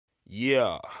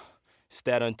Yeah, it's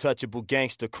that untouchable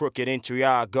gangster crooked entry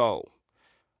I go.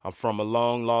 I'm from a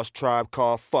long-lost tribe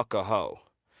called Fuck a Hoe.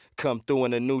 Come through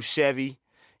in a new Chevy,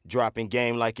 dropping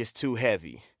game like it's too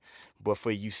heavy. But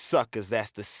for you suckers,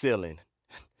 that's the ceiling.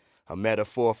 A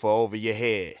metaphor for over your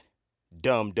head.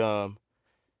 Dumb.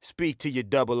 Speak to your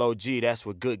double OG, that's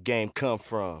where good game come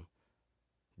from.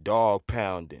 Dog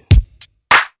pounding.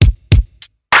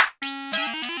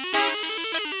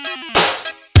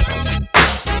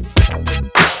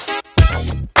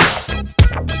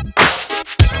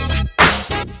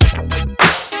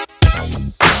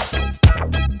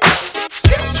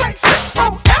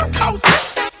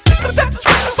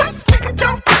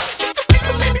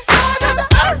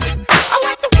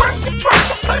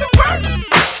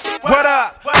 What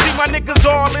up? See my niggas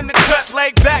all in the cut,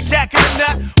 laid back, that in the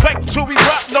nut. Wait till we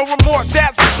erupt, no remorse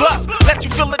as we bust. Let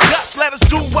you feel the guts, let us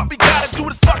do what we gotta do,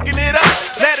 this fucking it up.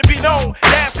 Let it be known,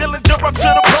 that's Dillinger up to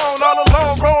the bone. All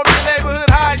alone, roll in the neighborhood,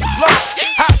 high and low.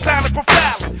 Hot sounding,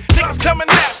 profiling, niggas coming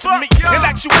after me. In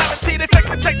actuality, they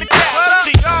fake to take the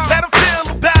casualty. Let them feel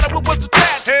the battle with what's a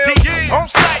tragedy. On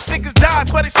sight, niggas die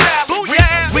for they salary.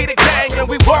 We the gang and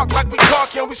we walk like we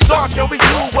talk and we stalk and we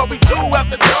do what we do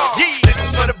after dark. This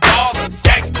is for the ballers,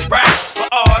 gangsta rap, for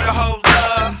all the hoes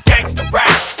love. Gangsta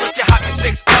rap, put your hockey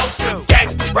 642.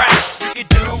 Gangsta rap, you can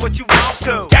do what you want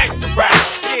to. Gangsta rap,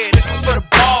 yeah, this is for the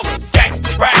ballers.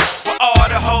 Gangsta rap, for all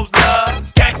the hoes love.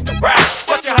 Gangsta rap,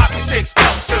 put your hockey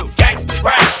 642. Gangsta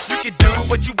rap, you can do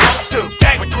what you want to.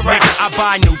 Gangsta rap. I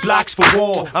buy new blocks for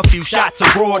war, a few shots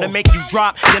of raw to make you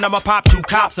drop, then I'ma pop 2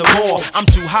 cops or more. I'm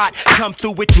too hot, come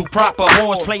through with 2 proper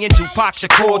horns, playing Tupac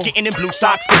Shakur, getting in blue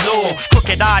socks galore.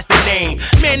 Crooked Eyes the name,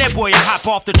 man that boy a hop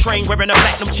off the train, wearing a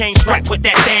platinum chain strapped with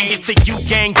that thing. It's the U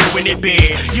gang doing it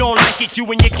big. You don't like it, you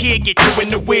and your kid get you in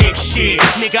the wig. Shit,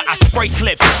 nigga, I spray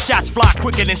clips, shots fly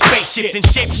quicker than spaceships, and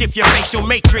shapeshift your facial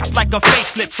matrix like a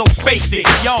facelift. So face it,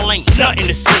 y'all ain't nothing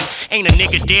to see. Ain't a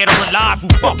nigga dead or alive who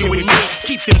fucking with me.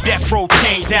 Keep them death row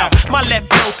chains out. My left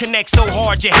blow connects so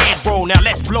hard your head roll. Now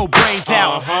let's blow brains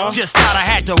out. Just thought I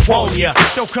had to warn ya.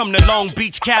 Don't come to Long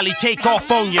Beach, Cali, take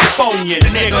off on your phone, ya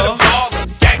nigga.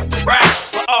 Ballers, gangsta rap,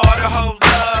 for all the hoes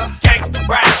love. Gangsta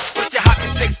rap, put your hockey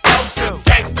 642.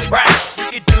 Gangsta rap,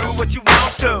 you can do what you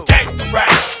want to. Gangsta rap,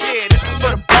 yeah, this is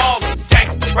for the ballers.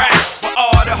 Gangsta rap, for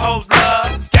all the hoes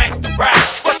love. Gangsta rap,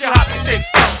 put your hockey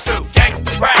 642.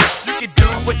 Gangsta rap, you can do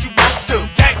what you want to.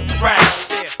 Gangsta rap.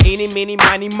 Eeny, meeny,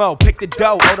 miny, mo, pick the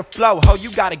dough or the flow. Ho,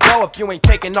 you gotta go if you ain't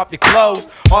taking off your clothes.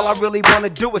 All I really wanna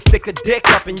do is stick a dick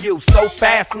up in you so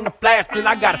fast in the flash, then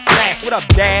I gotta smash. What up,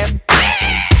 Daz?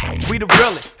 We the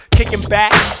realest, kicking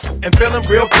back and feeling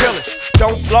real killish.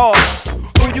 Don't floss,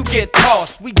 who you get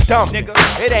tossed? We dumb, nigga.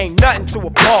 It ain't nothing to a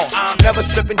boss. Never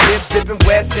slipping, dipping,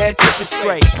 west head tripping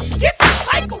straight. Get some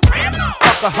psycho random.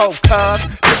 Fuck a hoe, cuz.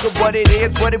 Nigga, what it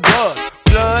is, what it was.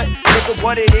 Blood, nigga,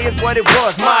 what it is, what it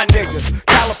was. My niggas,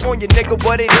 California, nigga,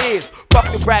 what it is. Fuck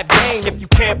the rap game if you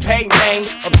can't pay, man.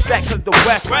 Upset cause the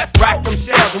West racked them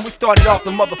shells, and we started off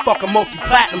the motherfucking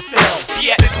multi-platinum sales.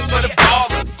 Yeah, this is for the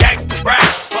ballers. Gangsta rap,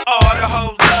 for all the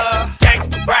hoes love.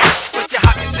 Gangsta rap, put your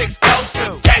hockey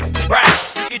 642. Gangsta rap,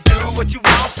 you can do what you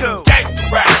want to. Gangsta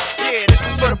rap, yeah, this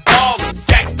is for the ballers.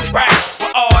 Gangsta rap,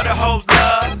 for all the hoes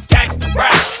love. Gangsta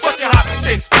rap, put your hockey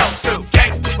 642.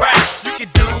 Gangsta rap, you can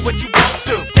do what you want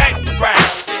to. Gangsta rap,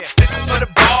 yeah, this is for the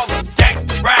ballers.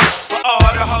 Gangsta rap, for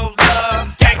all the hoes love.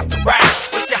 Gangsta rap,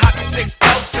 put your hockey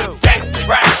 642. Gangsta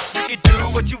rap, you can do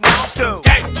what you want to.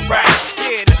 Gangsta rap,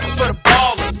 yeah, this is for the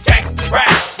ballers. Gangsta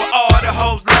rap, for all the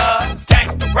hoes love.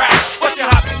 Gangsta rap, put your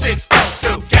hockey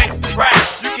 642. Gangsta rap,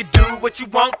 you can do what you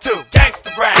want to.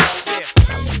 Gangsta rap, yeah.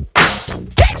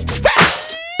 Gangsta rap.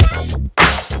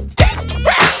 Gangsta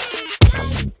rap.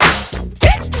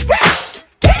 Gangsta rap.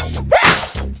 Gangsta rap.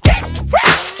 Gangsta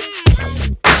rap.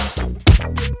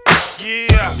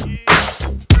 Yeah.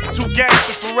 2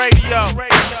 gangsters for radio.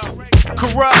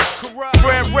 Kurupt,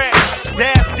 FredWreck,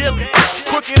 Dillinger,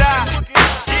 Crooked Eye.